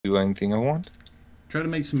do anything I want. Try to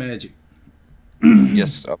make some magic.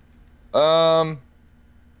 Yes. Hi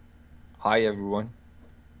everyone.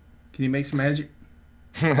 Can you make some magic?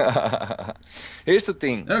 Here's the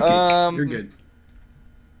thing. Okay, you're good.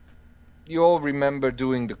 You all remember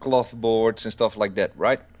doing the cloth boards and stuff like that,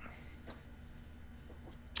 right?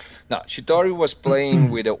 Now, Shattari was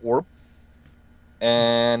playing with an orb,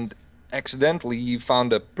 and accidentally he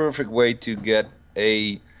found a perfect way to get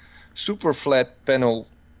a super flat panel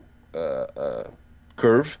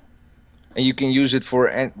curve, and you can use it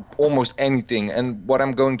for almost anything. And what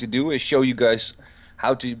I'm going to do is show you guys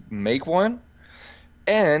how to make one,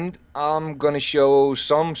 and I'm gonna show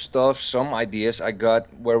some stuff, some ideas I got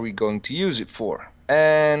where we're going to use it for.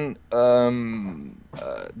 And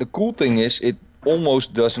the cool thing is it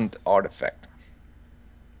almost doesn't artifact.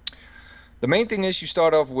 The main thing is you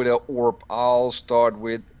start off with an orb. I'll start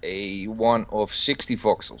with a one of 60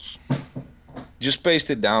 voxels. Just paste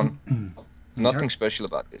it down. Nothing special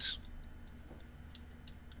about this.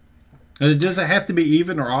 Does it have to be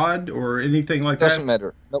even or odd or anything like that? Doesn't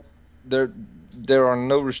matter. Nope. There are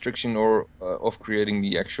no restriction or of creating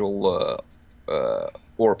the actual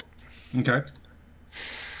orb. Okay.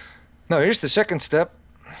 Now here's the second step.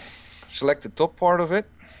 Select the top part of it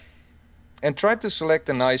and try to select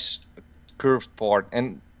a nice curved part.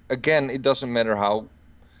 And again, it doesn't matter how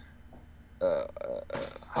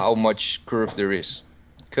much curve there is,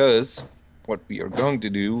 because what we are going to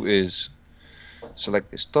do is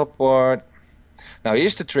select this top part. Now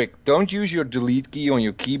here's the trick. Don't use your delete key on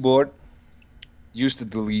your keyboard. Use the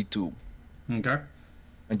delete tool. Okay.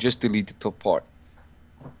 And just delete the top part.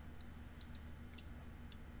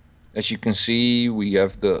 As you can see, we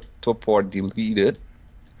have the top part deleted.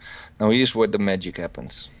 Now here's where the magic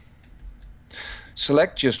happens.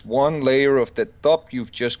 Select just one layer of that top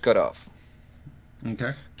you've just cut off.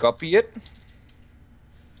 Okay. Copy it.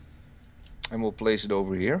 And we'll place it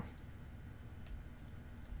over here.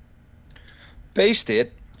 Paste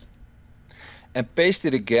it. And paste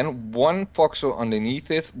it again, one voxel underneath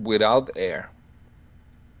it without air.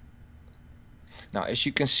 Now as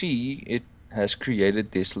you can see, it has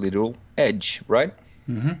created this little edge, right?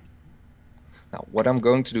 Mm-hmm. Now what I'm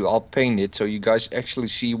going to do, I'll paint it so you guys actually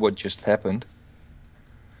see what just happened.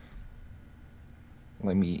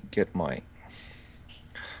 Let me get my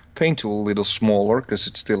paint tool a little smaller because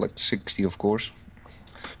it's still at 60, of course.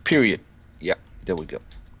 Period. Yeah, there we go.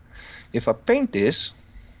 If I paint this,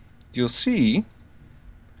 you'll see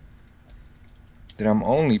that I'm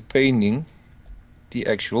only painting the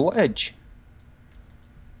actual edge.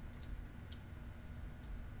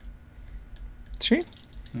 See?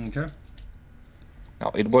 Okay.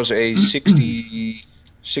 Now it was a 60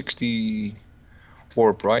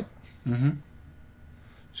 orb, right? Mm-hmm.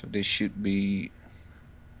 So this should be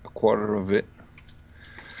a quarter of it.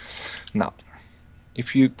 Now,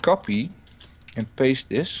 if you copy and paste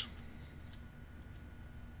this,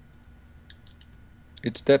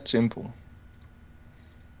 it's that simple.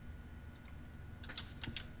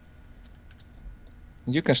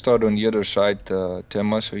 You can start on the other side,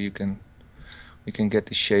 Tema, so we can get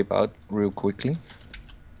the shape out real quickly.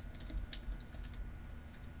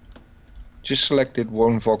 Just select it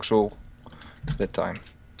one voxel at a time.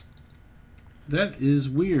 That is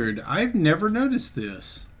weird. I've never noticed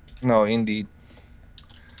this. No, indeed.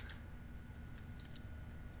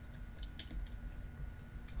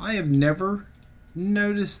 I have never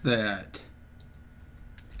noticed that.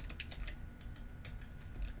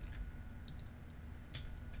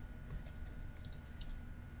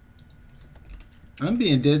 I'm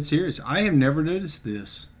being dead serious. I have never noticed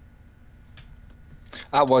this.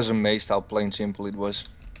 I was amazed how plain simple it was.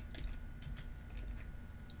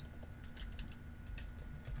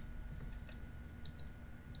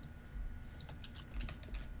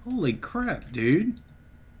 Holy crap, dude.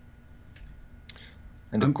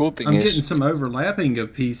 And the cool thing I'm is, getting some overlapping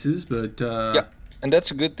of pieces, but yeah, and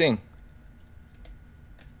that's a good thing,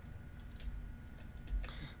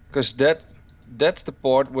 because that's the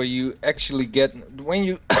part where you actually get when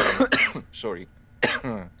you sorry.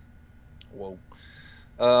 Whoa.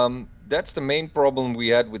 That's the main problem we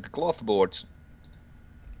had with the cloth boards.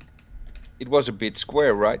 It was a bit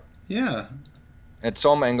square, right? yeah. At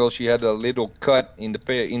some angles you had a little cut in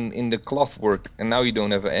the cloth work, and now you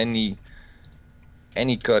don't have any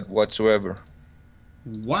cut whatsoever.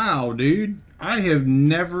 Wow, dude. I have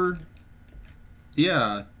never...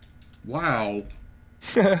 Yeah. Wow.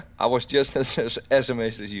 I was just as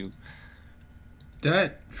amazed as you.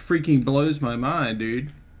 That freaking blows my mind,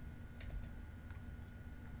 dude.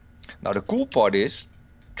 Now the cool part is,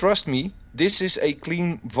 trust me, this is a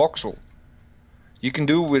clean voxel. You can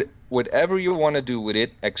do with whatever you want to do with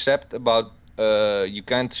it, except about you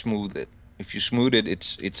can't smooth it. If you smooth it,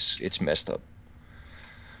 it's messed up.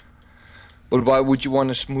 But why would you want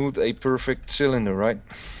to smooth a perfect cylinder, right?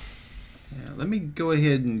 Yeah, let me go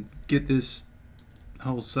ahead and get this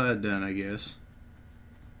whole side done, I guess.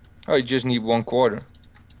 Oh, you just need 1/4.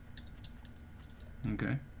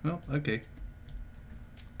 Okay. Well, okay.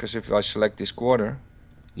 Because if I select this quarter,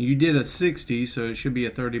 You did a 60, so it should be a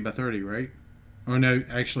 30 by 30, right? Oh, no,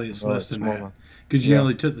 actually, it's no, less it's than that. smaller. Because you Yeah.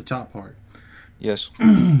 only took the top part. Yes.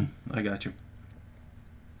 I got you.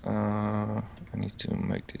 I need to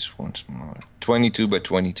make this one smaller. 22 by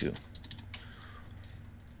 22.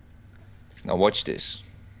 Now watch this.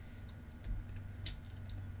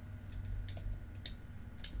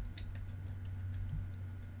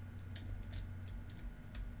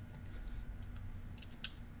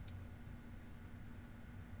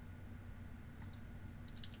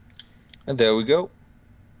 And there we go.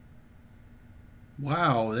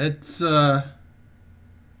 Wow, that's Now,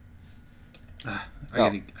 I I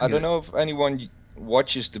don't gotta know if anyone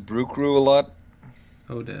watches the Brew Crew a lot.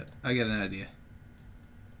 hold up. I got an idea.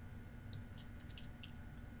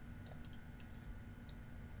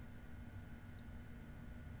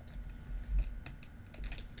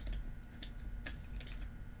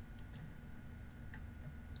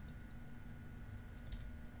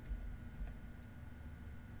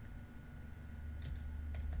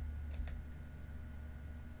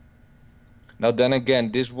 Now then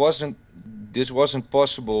again, this wasn't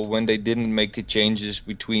possible when they didn't make the changes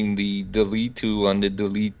between the delete tool and the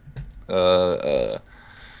delete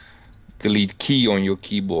key on your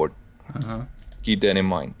keyboard. Uh-huh. Keep that in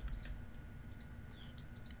mind.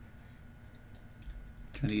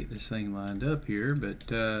 Trying to get this thing lined up here, but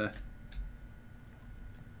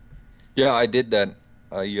Yeah, I did that.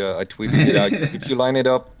 I tweeted it out. If you line it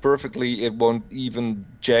up perfectly, it won't even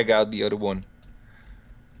jag out the other one.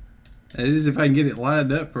 that is if I can get it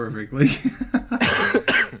lined up perfectly.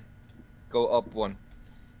 Go up one.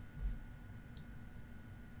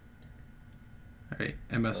 All right,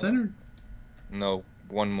 am I centered? No,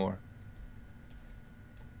 one more.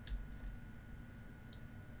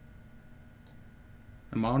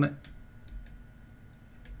 I'm on it.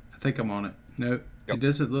 I think I'm on it. No, Yep. it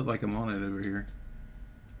doesn't look like I'm on it over here.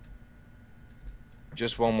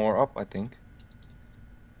 Just one more up, I think.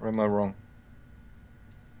 Or am I wrong?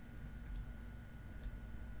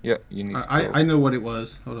 Yeah, you need to go. I know what it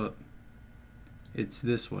was. Hold up. It's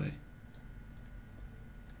this way.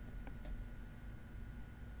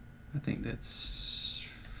 I think that's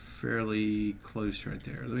fairly close right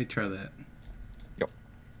there. Let me try that. Yep.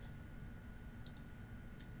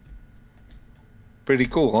 Pretty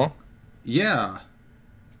cool, huh? Yeah.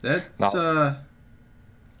 That's Now,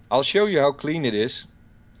 I'll show you how clean it is.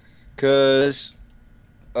 Because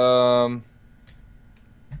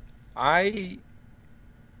I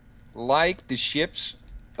like the ships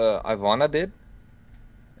Ivana did.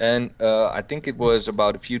 And I think it was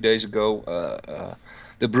about a few days ago,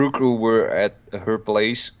 the Brew Crew were at her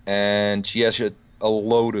place, and she has a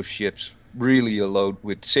load of ships, really a load,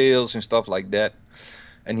 with sails and stuff like that.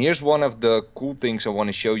 And here's one of the cool things I want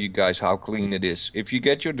to show you guys how clean it is. If you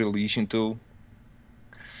get your deletion tool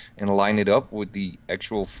and line it up with the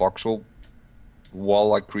actual voxel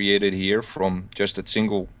wall I created here from just a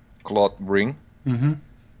single cloth ring, mm-hmm.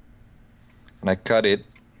 and I cut it,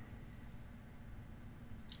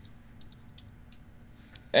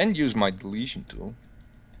 and use my deletion tool.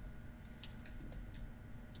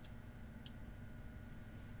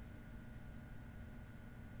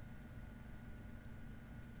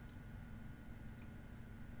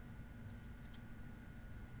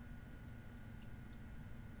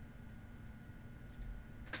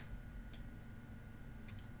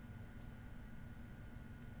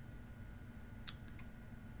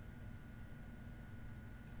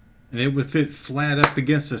 And it would fit flat up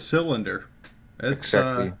against a cylinder. That's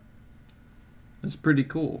Exactly. that's pretty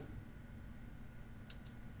cool.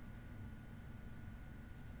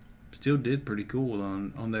 Still did pretty cool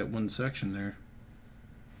on that one section there.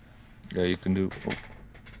 Yeah, you can do. Oh,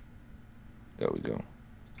 there we go.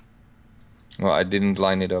 Well, I didn't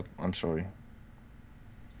line it up. I'm sorry.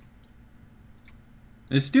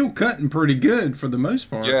 It's still cutting pretty good for the most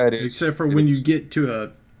part. Yeah, it is. Except for It when you is. get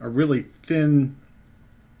to a really thin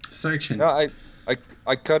section. No,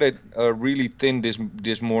 I cut it really thin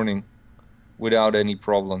this morning without any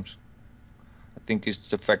problems. I think it's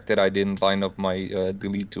the fact that I didn't line up my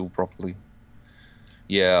delete tool properly.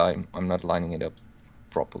 Yeah, I'm not lining it up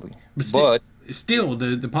properly. But Still,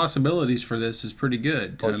 the possibilities for this is pretty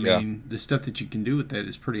good. Oh, I yeah. mean, the stuff that you can do with that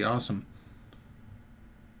is pretty awesome.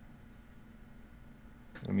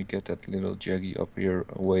 Let me get that little jaggy up here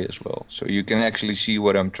away as well, so you can actually see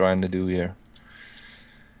what I'm trying to do here.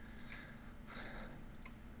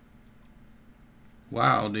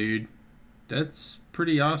 Wow, dude. That's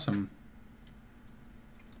pretty awesome.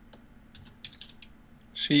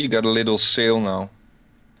 See, you got a little sail now.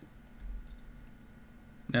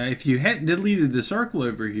 Now, if you hadn't deleted the circle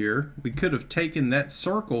over here, we could have taken that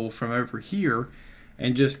circle from over here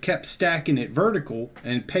and just kept stacking it vertical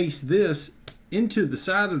and paste this into the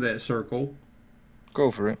side of that circle.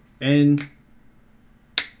 Go for it. And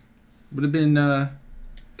would have been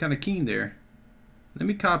kind of keen there. Let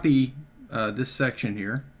me copy this section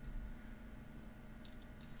here.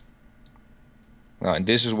 And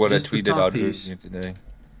this is what Just I the tweeted top out piece. earlier today.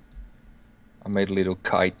 I made a little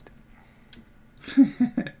kite. Give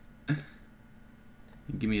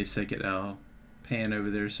me a second. I'll pan over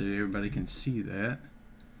there so everybody can see that.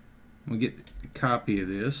 We'll get a copy of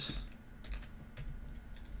this.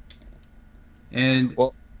 And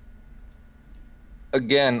well,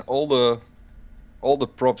 again, all the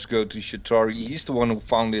props go to Shattari. He's the one who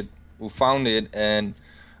found it, and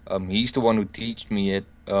he's the one who taught me it.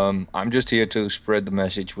 I'm just here to spread the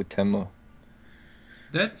message with Temmo.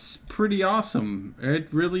 that's pretty awesome. It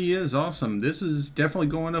really is awesome. This is definitely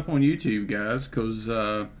going up on YouTube, guys, because,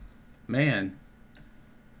 man.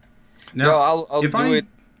 Now, Yeah, I'll do it.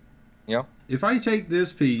 Yeah. If I take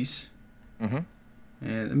this piece, Mm-hmm.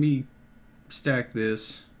 and let me stack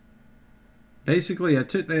this. Basically, I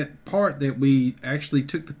took that part that we actually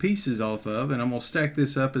took the pieces off of, and I'm going to stack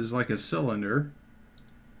this up as like a cylinder.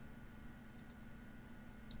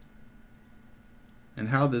 And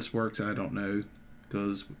how this works, I don't know,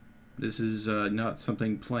 because this is not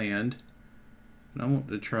something planned. And I want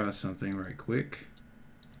to try something right quick.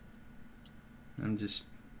 I'm just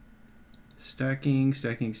stacking,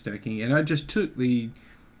 and I just took the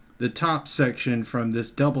top section from this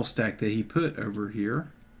double stack that he put over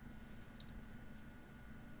here.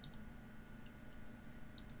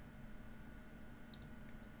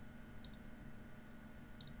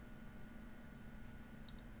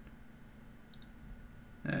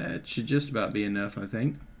 That should just about be enough, I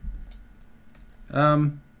think.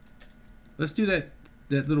 Let's do that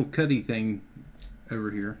little cutty thing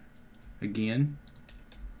over here again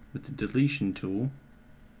with the deletion tool.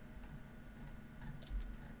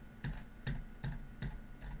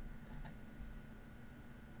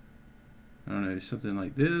 I don't know, something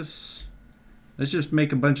like this. Let's just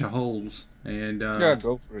make a bunch of holes and Yeah,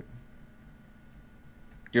 go for it.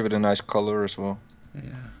 Give it a nice color as well.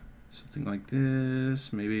 yeah, something like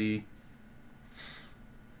this. Maybe,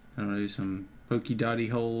 I don't know, some pokey dotty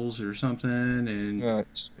holes or something, and Yeah,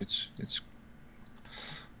 it's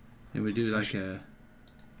and we do like a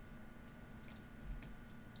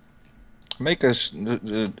make a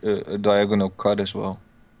diagonal cut as well.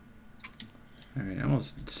 Alright, I'm going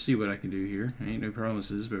to see what I can do here. Ain't no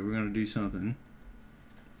promises, but we're going to do something.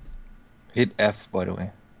 Hit F, by the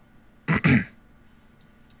way.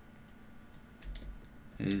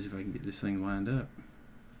 It is if I can get this thing lined up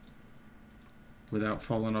without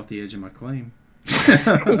falling off the edge of my claim.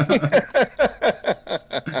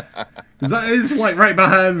 It's like right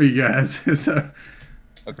behind me, guys. So,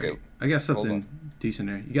 Okay. I got something decent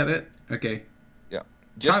there. You got it? Okay. Yeah.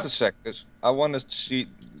 Just a sec, 'cause I want to see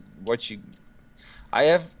what you. I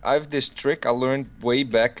have this trick I learned way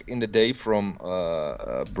back in the day from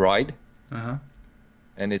Bride, Uh-huh.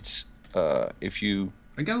 and it's if you.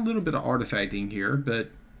 I got a little bit of artifacting here,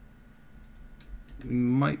 but we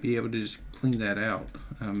might be able to just clean that out.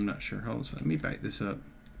 I'm not sure. Hold on a second. Let me back this up.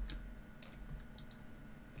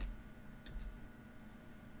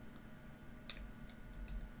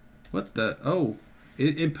 What the? Oh,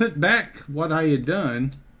 it put back what I had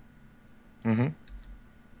done. Mm-hmm.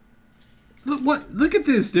 Look at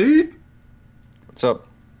this, dude. What's up?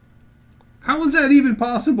 How is that even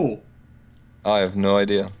possible? I have no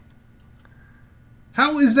idea.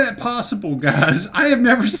 How is that possible, guys? I have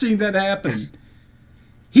never seen that happen.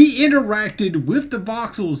 He interacted with the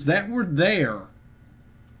voxels that were there.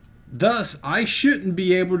 Thus, I shouldn't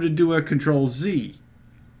be able to do a Control Z.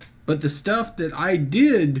 But the stuff that I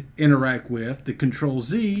did interact with, the Control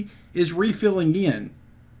Z, is refilling in.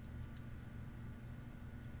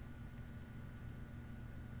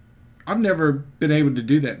 I've never been able to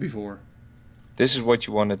do that before. This is what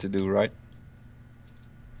you wanted to do, right?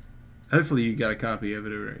 Hopefully you got a copy of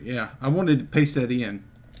it already. Yeah, I wanted to paste that in.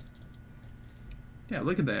 Yeah,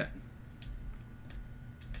 look at that.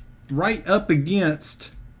 Right up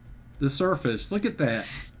against the surface. Look at that.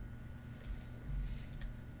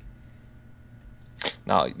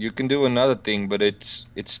 Now you can do another thing, but it's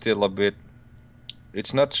still a bit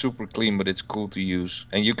It's not super clean, but it's cool to use,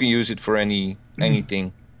 and you can use it for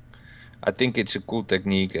anything. I think it's a cool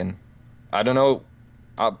technique, and I don't know.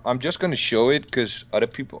 I'm just gonna show it because I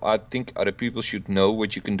think other people should know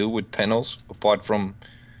what you can do with panels apart from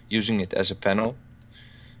using it as a panel.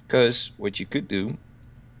 Because what you could do,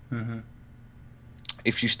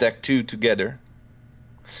 if you stack two together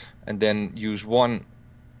and then use one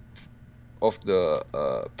of the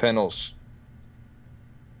panels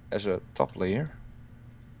as a top layer,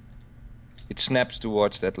 it snaps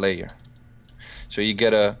towards that layer. So you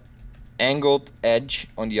get a angled edge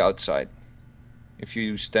on the outside. If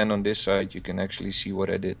you stand on this side, you can actually see what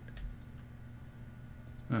I did.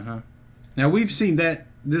 Now we've seen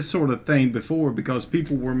this sort of thing before because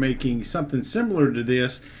people were making something similar to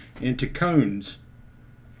this into cones.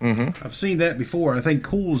 I've seen that before. I think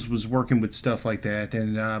Cools was working with stuff like that,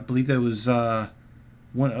 and I believe there was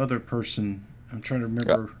one other person. I'm trying to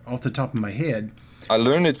remember off the top of my head. I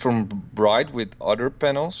learned it from Bright with other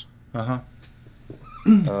panels. Let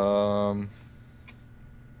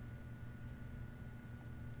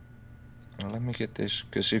me get this,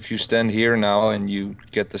 because if you stand here now and you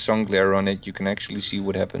get the sun glare on it, you can actually see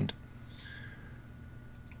what happened.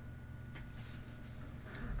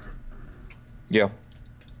 Yeah.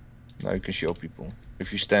 Now you can show people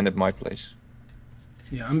if you stand at my place.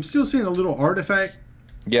 Yeah, I'm still seeing a little artifact.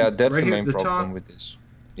 Yeah, that's right the main at the problem top. with this.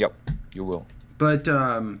 Yep, you will. But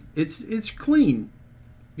it's clean,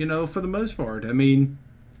 you know, for the most part. I mean,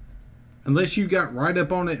 unless you got right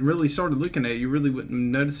up on it and really started looking at it, you really wouldn't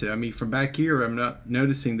notice it. I mean, from back here, I'm not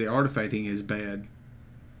noticing the artifacting is bad.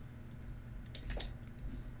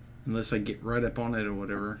 Unless I get right up on it or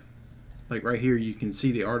whatever. Like right here, you can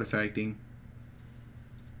see the artifacting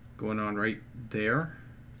going on right there.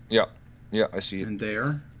 Yeah, yeah, I see it. And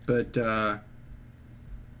there. But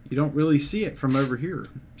you don't really see it from over here.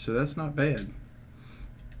 So that's not bad.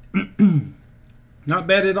 Not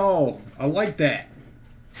bad at all. I like that.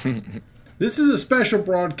 This is a special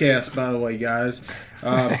broadcast, by the way, guys.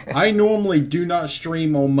 I normally do not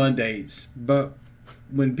stream on Mondays, but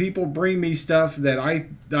when people bring me stuff that I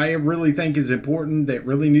really think is important, that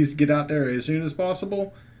really needs to get out there as soon as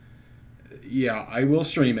possible, yeah, I will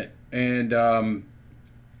stream it. And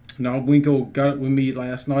Nobwinkle got it with me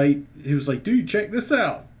last night. He was like, dude, check this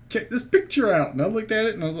out. Check this picture out. And I looked at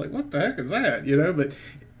it and I was like, what the heck is that? You know, but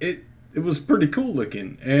it was pretty cool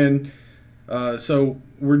looking. And so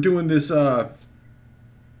we're doing this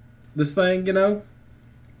this thing, you know.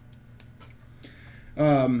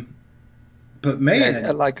 But man,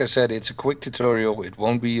 Yeah, like I said, it's a quick tutorial. It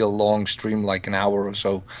won't be a long stream, like an hour or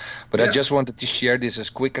so. But I yeah, just wanted to share this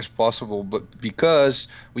as quick as possible. But because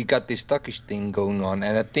we got this Tuckish thing going on,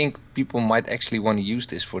 and I think people might actually want to use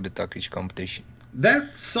this for the Tuckish competition.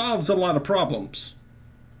 that solves a lot of problems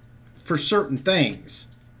for certain things.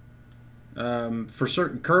 For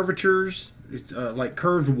certain curvatures, like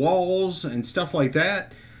curved walls and stuff like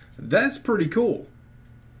that, that's pretty cool.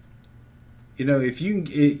 You know, if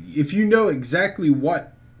you know exactly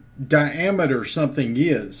what diameter something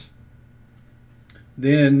is,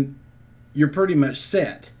 then you're pretty much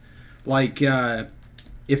set. Like we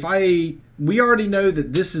already know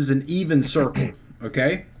that this is an even circle,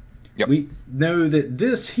 okay? Yep. We know that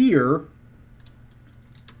this here,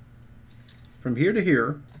 from here to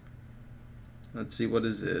here, let's see, what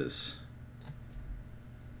is this?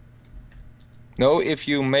 No, if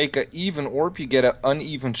you make an even orb, you get an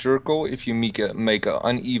uneven circle. If you make an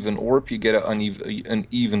uneven orb, you get an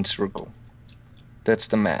even circle. That's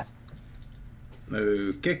the math.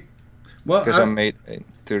 Okay. Well, Because I made a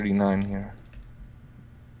 39 here.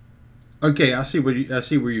 okay, I see where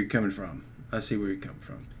you're coming from. I see where you're coming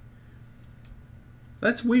from.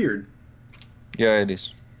 That's weird. Yeah, it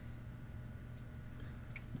is.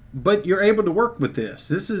 But you're able to work with this.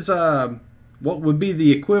 This is what would be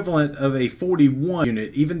the equivalent of a 41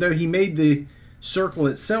 unit, even though he made the circle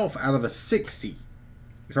itself out of a 60,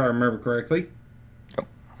 if I remember correctly. Yep.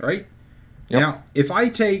 Right? Yep. Now, if I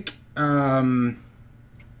take, let's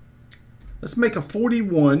make a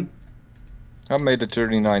 41. I made a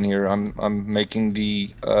 39 here. I'm making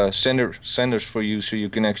the centers for you so you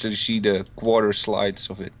can actually see the quarter slides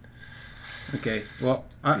of it. Okay, well,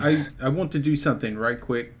 I want to do something right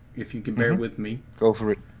quick, if you can bear with me. Go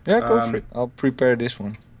for it. Yeah, go for it. I'll prepare this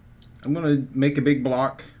one. I'm going to make a big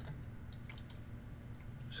block.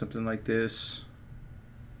 Something like this.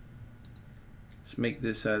 Let's make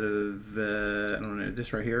this out of, I don't know,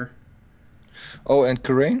 this right here. Oh, and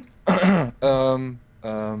Karain,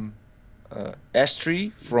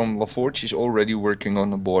 Astri from LaForge is already working on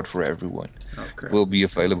the board for everyone. Oh, crap. Will be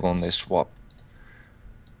available on this swap.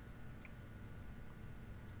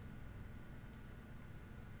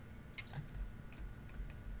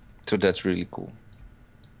 So that's really cool.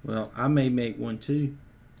 Well, I may make one too.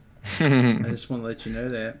 I just want to let you know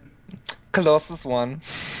that. Colossus one.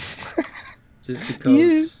 Just Yeah.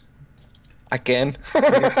 because I can.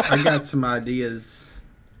 I got some ideas.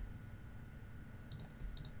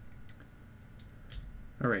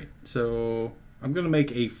 All right, so I'm going to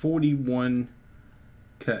make a 41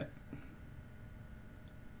 cut.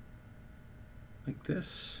 Like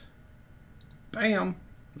this. Bam!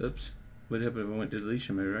 Oops. What happened if I went to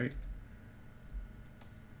deletion mode, right?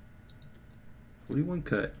 41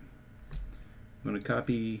 cut. I'm going to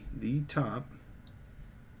copy the top.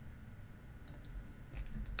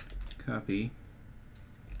 Copy.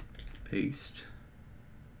 Paste.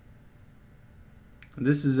 And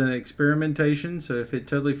this is an experimentation, so if it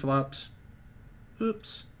totally flops,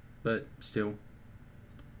 oops, but still.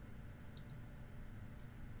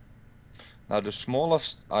 Now the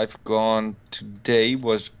smallest I've gone today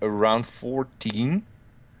was around 14,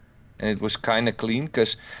 and it was kind of clean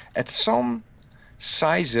because at some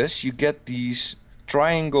sizes you get these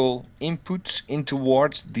triangle inputs in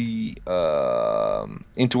towards the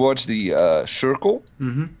circle.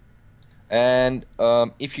 Mm-hmm. And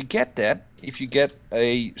if you get that, if you get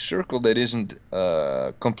a circle that isn't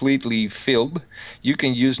completely filled, you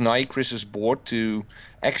can use Nyquist's board to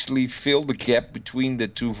actually fill the gap between the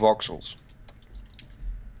two voxels.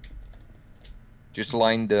 Just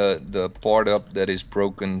line the part up that is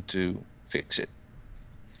broken to fix it.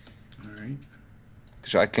 All right.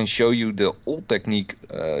 So I can show you the old technique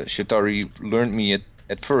Shattari learned me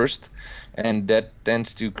at first, and that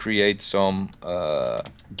tends to create some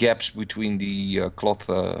gaps between the cloth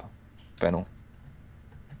panel.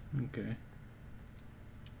 Okay.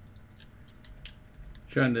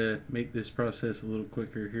 Trying to make this process a little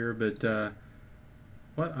quicker here, but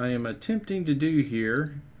what I am attempting to do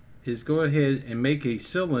here is go ahead and make a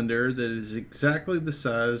cylinder that is exactly the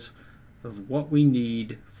size of what we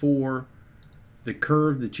need for the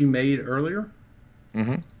curve that you made earlier.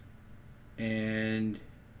 Mm-hmm. And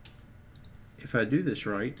if I do this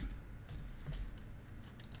right,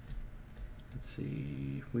 let's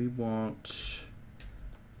see, we want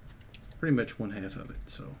pretty much 1/2 of it.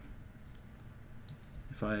 So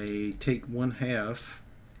if I take 1/2,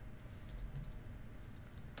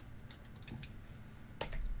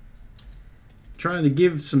 trying to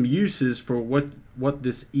give some uses for what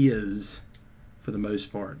this is for the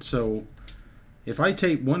most part. So if I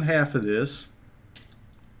take 1/2 of this,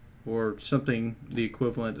 or something the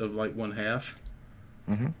equivalent of like 1/2,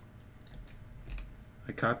 Mm-hmm.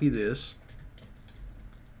 I copy this.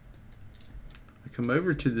 I come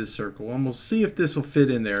over to this circle, and we'll see if this will fit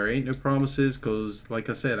in there. Ain't no promises, because like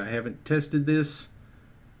I said, I haven't tested this.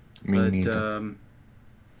 Me But neither.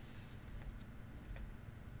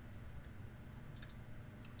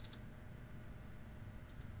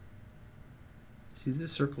 see,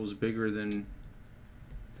 this circle is bigger than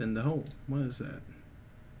the hole. Why is that?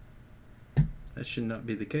 That should not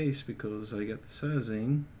be the case because I got the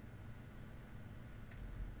sizing.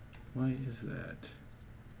 Why is that?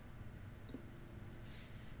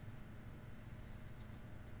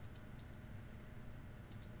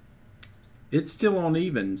 It's still on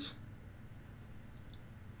evens.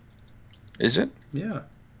 Is it? Yeah.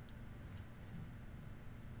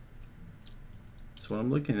 That's what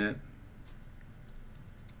I'm looking at.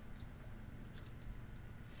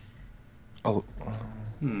 Oh.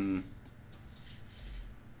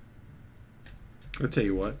 I'll tell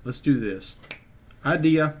you what. Let's do this.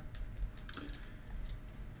 Idea.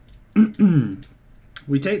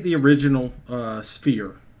 We take the original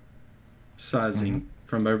sphere sizing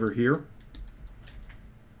from over here.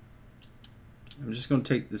 I'm just going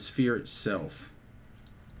to take the sphere itself.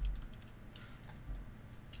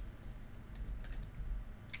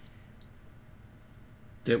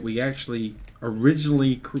 That we actually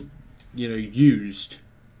originally, used.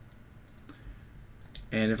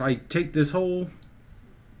 And if I take this whole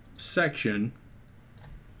section,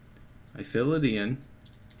 I fill it in.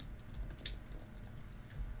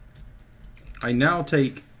 I now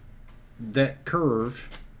take that curve,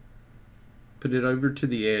 put it over to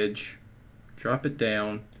the edge, drop it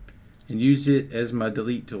down, and use it as my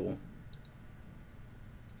delete tool.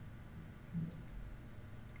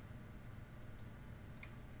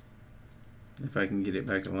 If I can get it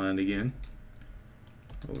back aligned again.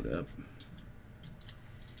 Hold up.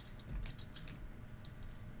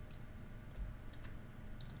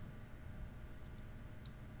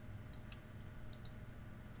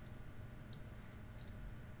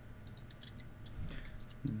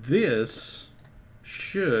 This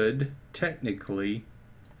should technically,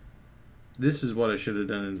 this is what I should have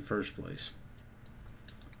done in the first place.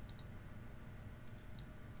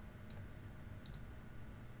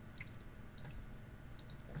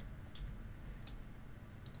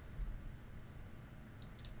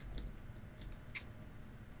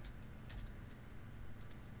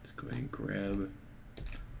 Go ahead and grab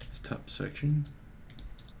this top section.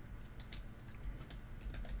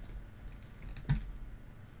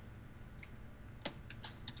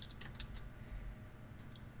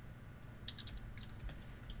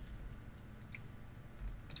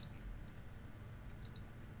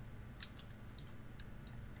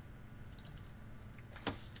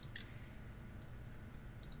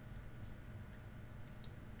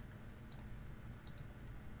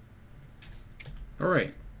 All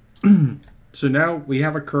right. So now we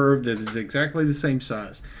have a curve that is exactly the same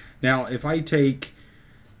size. Now, if I take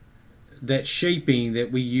that shaping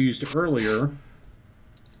that we used earlier,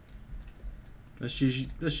 let's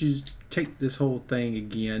just take this whole thing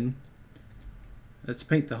again. Let's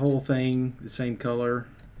paint the whole thing the same color.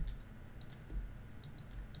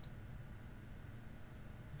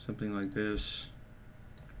 Something like this.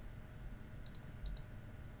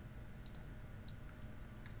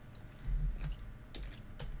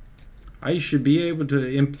 I should be able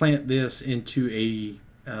to implant this into a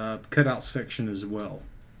cutout section as well.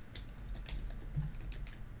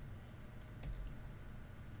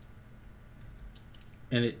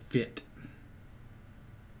 And it fit.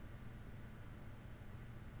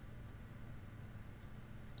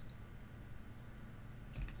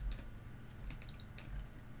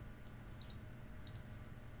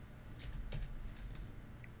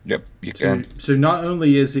 Yep, you can. So not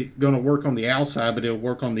only is it going to work on the outside, but it'll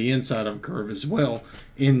work on the inside of a curve as well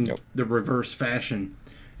in the reverse fashion.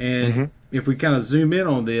 And if we kind of zoom in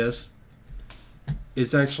on this,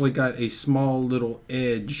 it's actually got a small little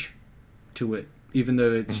edge to it, even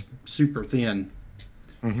though it's super thin.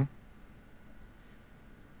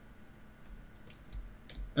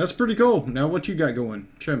 That's pretty cool. Now what you got going?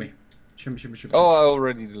 Show me. Show me. Oh, I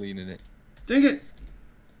already deleted it. Dang it.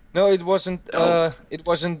 No, it wasn't. It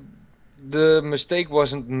wasn't. The mistake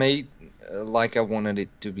wasn't made like I wanted it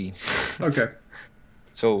to be. Okay.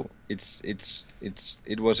 So it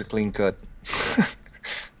was a clean cut.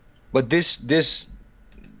 But this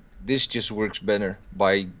just works better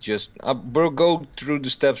by just. We'll go through the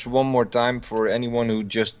steps one more time for anyone who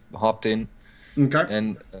just hopped in. Okay.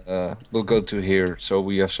 And we'll go to here so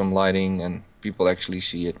we have some lighting and people actually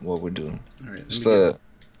see it what we're doing. All right. Just,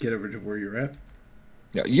 get over to where you're at.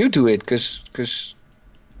 Yeah, you do it, cause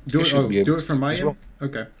do it from my end. Well.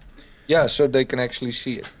 Okay. Yeah, so they can actually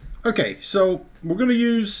see it. Okay, so we're going to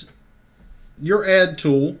use your add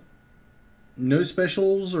tool. No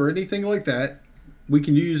specials or anything like that. We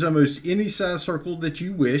can use almost any size circle that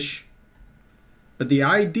you wish. But the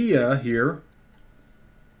idea here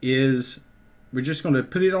is we're just going to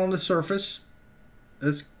put it on the surface.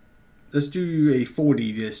 Let's do a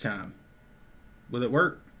 40 this time. Will it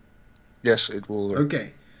work? Yes, it will work.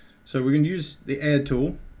 Okay, so we're going to use the add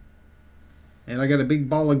tool. And I got a big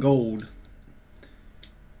ball of gold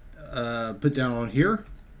put down on here.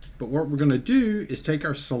 But what we're going to do is take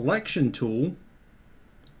our selection tool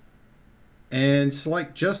and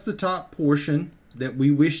select just the top portion that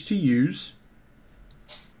we wish to use.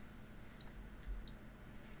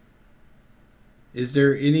 Is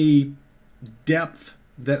there any depth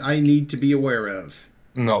that I need to be aware of?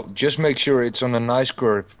 No, just make sure it's on a nice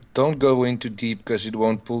curve. Don't go into deep because it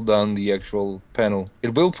won't pull down the actual panel.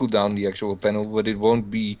 It will pull down the actual panel, but it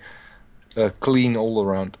won't be clean all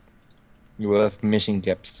around. You will have missing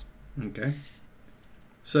gaps. Okay.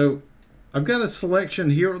 So I've got a selection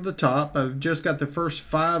here at the top. I've just got the first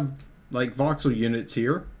 5 like voxel units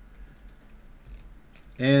here.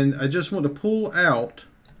 And I just want to pull out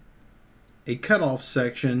a cutoff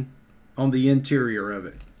section on the interior of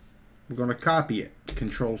it. We're going to copy it.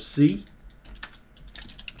 Control C.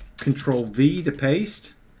 Control V to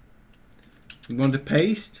paste. I'm going to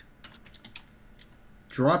paste.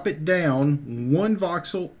 Drop it down 1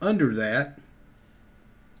 voxel under that.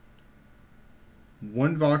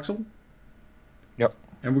 1 voxel. Yep.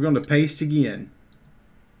 And we're going to paste again.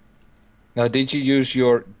 Now, did you use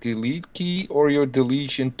your delete key or your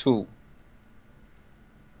deletion tool?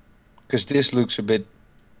 Because this looks a bit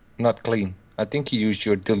not clean. I think you used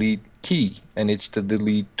your delete key, and it's the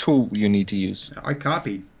delete tool you need to use. I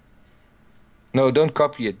copied. No, don't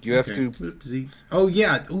copy it. You have to. Oopsie. Oh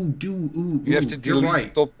yeah. You You have to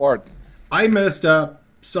delete the top part. I messed up.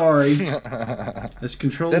 Sorry. Let's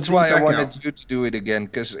control. That's Z why I back wanted out. you to do it again.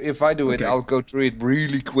 Because if I do it, Okay. I'll go through it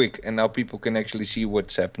really quick, and now people can actually see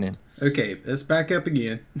what's happening. Okay, let's back up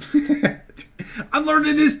again. I'm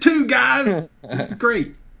learning this too, guys. This is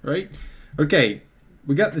great, right? Okay,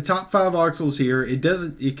 we got the top 5 voxels here. It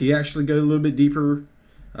can actually go a little bit deeper.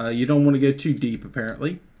 You don't want to go too deep,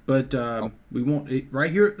 apparently. But we want it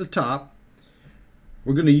right here at the top.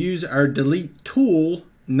 We're going to use our delete tool,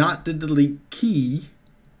 not the delete key.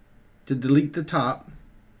 to delete the top.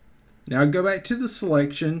 Now go back to the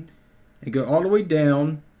selection and go all the way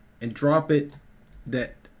down and drop it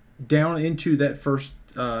down into that first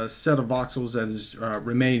set of voxels that is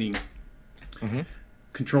remaining. Mm-hmm.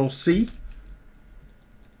 Control C,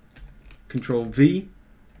 Control V.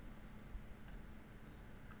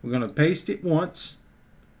 We're going to paste it once.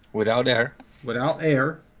 Without air. Without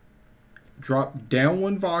air. Drop down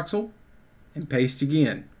one voxel and paste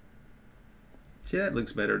again. See, that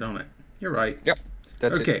looks better, don't it? You're right. Yep,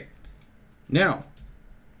 that's it. Okay. Now,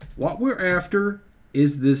 what we're after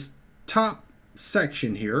is this top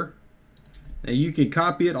section here. Now you can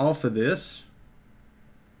copy it off of this.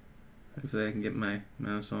 Hopefully I can get my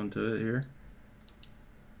mouse onto it here.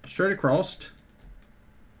 Straight across.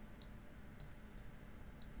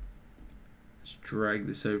 Let's drag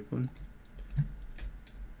this open.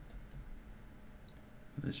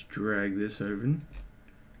 Let's drag this open.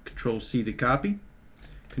 Control C to copy.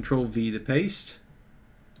 Control V to paste.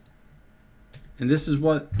 And this is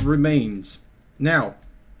what remains. Now,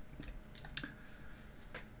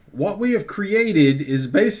 what we have created is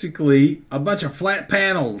basically a bunch of flat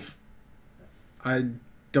panels. I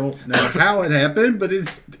don't know how it happened, but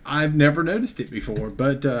I've never noticed it before.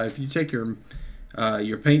 But if you take your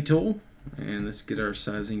paint tool, and let's get our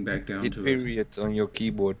sizing back down Hit to period on your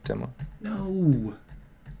keyboard, Tema. No.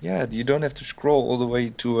 Yeah, you don't have to scroll all the way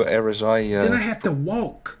to RSI. Then I have to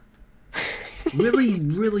walk. Really,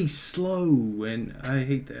 really slow, and I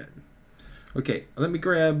hate that. Okay, let me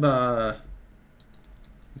grab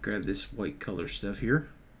this white color stuff here.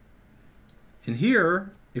 And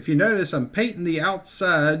here, if you notice, I'm painting the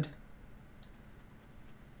outside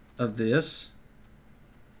of this.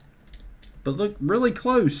 But look really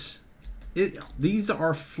close. These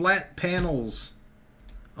are flat panels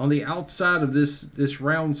on the outside of this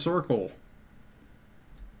round circle.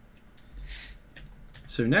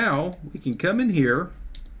 So now we can come in here,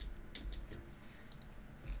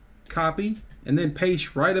 copy, and then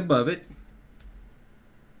paste right above it.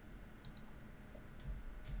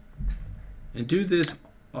 And do this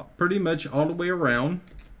pretty much all the way around.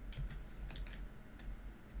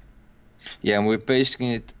 Yeah, and we're pasting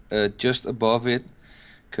it just above it,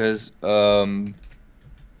 because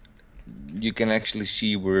you can actually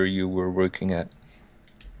see where you were working at.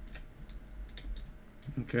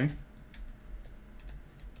 Okay.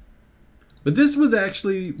 But this would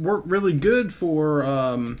actually work really good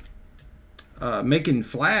for making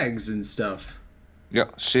flags and stuff. Yeah,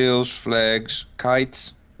 sails, flags,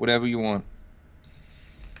 kites, whatever you want.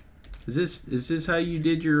 Is this how you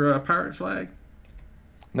did your pirate flag?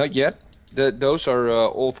 Not yet. Those are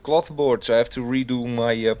old cloth boards. I have to redo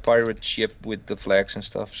my pirate ship with the flags and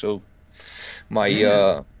stuff. So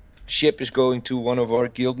my ship is going to one of our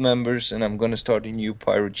guild members, and I'm gonna start a new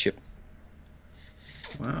pirate ship.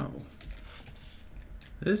 Wow.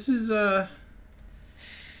 This is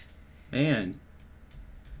man,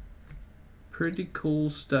 pretty cool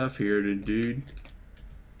stuff here, dude.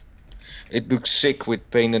 It looks sick with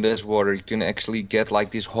painted as water. You can actually get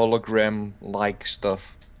like this hologram-like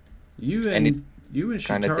stuff. You and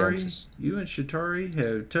kinda dances. Shattari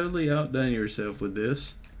have totally outdone yourself with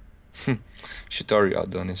this. Shattari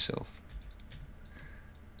outdone himself.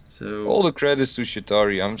 So all the credits to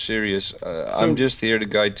Shattari. I'm serious. I'm just here, the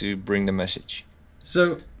guy, to bring the message.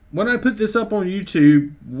 So when I put this up on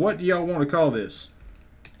YouTube, what do y'all want to call this?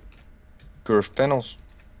 Curved panels.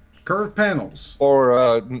 Curved panels.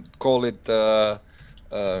 Or call it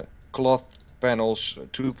cloth panels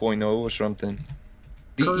 2.0 or something.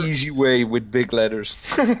 The easy way with big letters.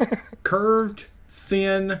 Curved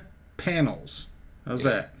thin panels. How's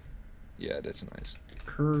that? Yeah, that's nice.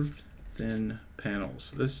 Curved thin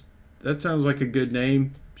panels. That sounds like a good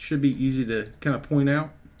name. Should be easy to kind of point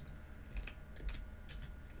out.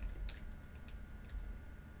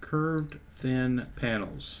 Curved thin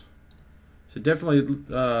panels. So definitely,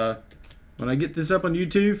 when I get this up on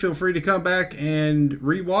YouTube, feel free to come back and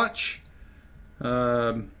rewatch.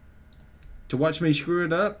 To watch me screw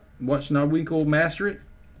it up, watch Nobwinkle master it,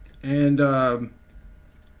 and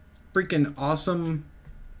freaking awesome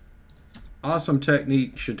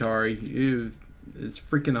technique, Shattari. It's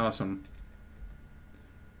freaking awesome.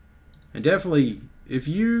 And definitely, if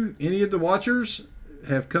any of the watchers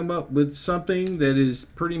have come up with something that is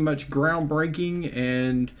pretty much groundbreaking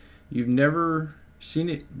and you've never seen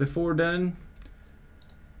it before done,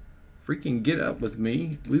 freaking get up with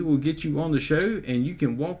me. We will get you on the show and you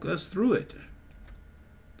can walk us through it.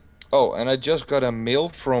 Oh, and I just got a mail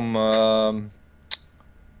from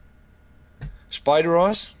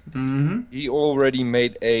Spider-Oz. Mm-hmm. He already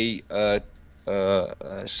made a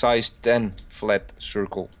size 10 flat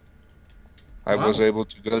circle. I was Wow. able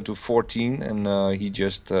to go to 14, and he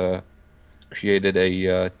just created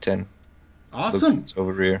a 10. Look, Awesome. it's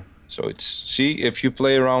over here. So it's, see, if you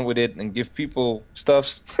play around with it and give people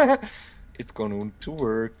stuffs, it's going to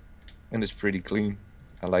work, and it's pretty clean.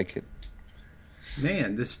 I like it.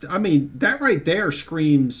 Man, this I mean, that right there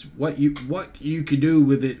screams what you could do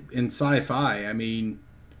with it in sci-fi. I mean,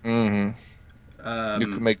 Hmm. You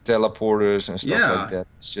can um make teleporters and stuff like yeah, that.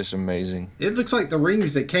 It's just amazing. it looks like the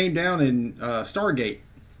rings that came down in Stargate.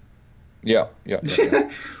 Yeah, yeah, yeah,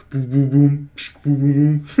 yeah. Boom, boom, boom, boom,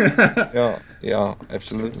 boom. Yeah, yeah,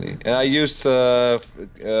 absolutely. And I used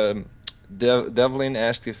Devlin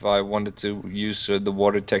asked if I wanted to use the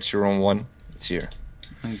water texture on one. It's here,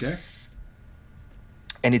 Okay.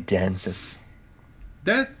 and it dances.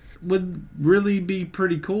 That would really be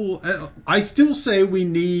pretty cool. I still say we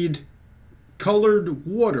need colored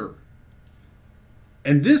water.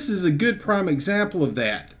 And this is a good prime example of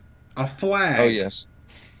that. A Oh flag. yes,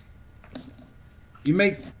 You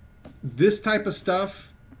make this type of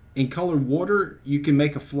stuff in colored water, you can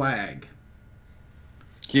make a flag.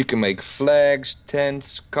 you can make flags,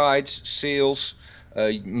 tents, kites, sails.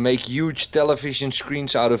 Make huge television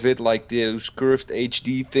screens out of it, like those curved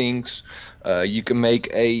HD things. You can make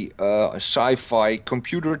a sci-fi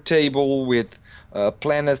computer table with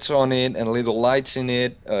planets on it and little lights in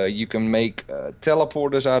it. You can make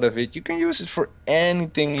teleporters out of it. You can use it for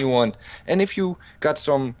anything you want. And if you got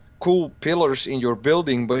some cool pillars in your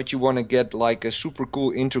building, but you want to get like a super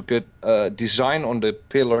cool, intricate design on the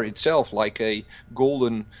pillar itself, like a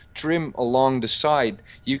golden trim along the side,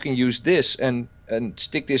 you can use this and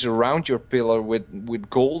stick this around your pillar with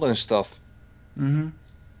gold and stuff. Mm-hmm.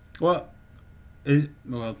 Well,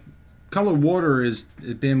 well, colored water has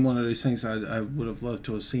been one of those things I would have loved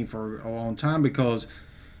to have seen for a long time because,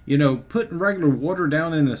 putting regular water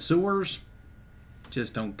down in the sewers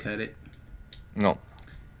just don't cut it. No,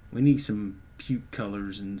 We need some cute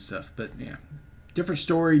colors and stuff. But yeah, different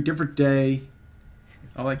story, different day,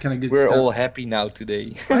 all that kind of good we're stuff. all happy now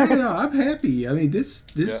today. I'm happy. I mean, this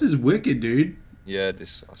Yeah, this is wicked, dude. yeah,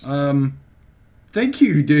 this is awesome. Um, Thank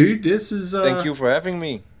you, dude. This is Thank you for having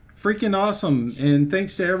me. freaking awesome, and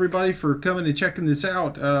thanks to everybody for coming and checking this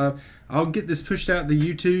out. I'll get this pushed out to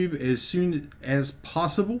YouTube as soon as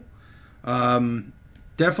possible.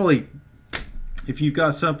 Definitely, if you've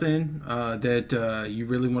got something that you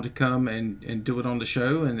really want to come and do it on the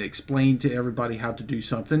show and explain to everybody how to do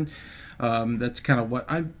something, that's kind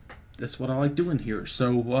of that's what I like doing here.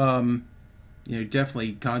 So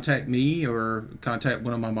definitely contact me or contact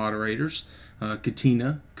one of my moderators,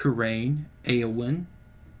 Katina, Karain, Aowen,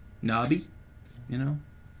 Nobby,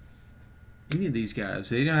 any of these guys.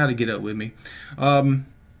 They know how to get up with me.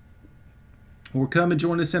 Or come and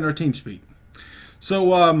join us in our team speak.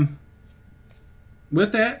 So,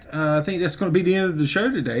 with that, I think that's going to be the end of the show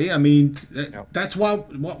today. I mean, Yeah, that's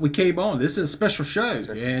what we came on. This is a special show,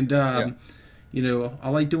 exactly. and Yeah. I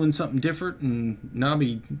like doing something different. And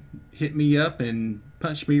Nobby hit me up and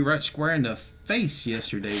punched me right square in the face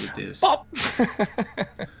yesterday with this. Pop.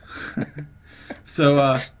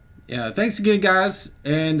 So, yeah, thanks again, guys,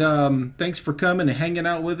 and thanks for coming and hanging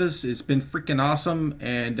out with us. It's been freaking awesome,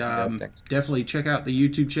 and Yeah, thanks. definitely check out the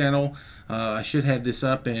YouTube channel. I should have this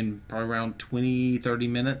up in probably around 20, 30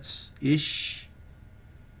 minutes ish,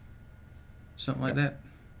 something like that.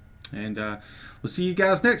 And we'll see you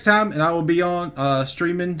guys next time. And I will be on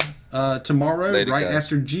streaming tomorrow, Later, right guys.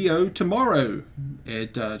 after Geo tomorrow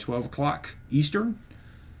at 12 o'clock Eastern.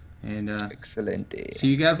 And Excellent. see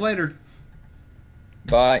you guys later.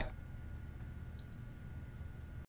 Bye.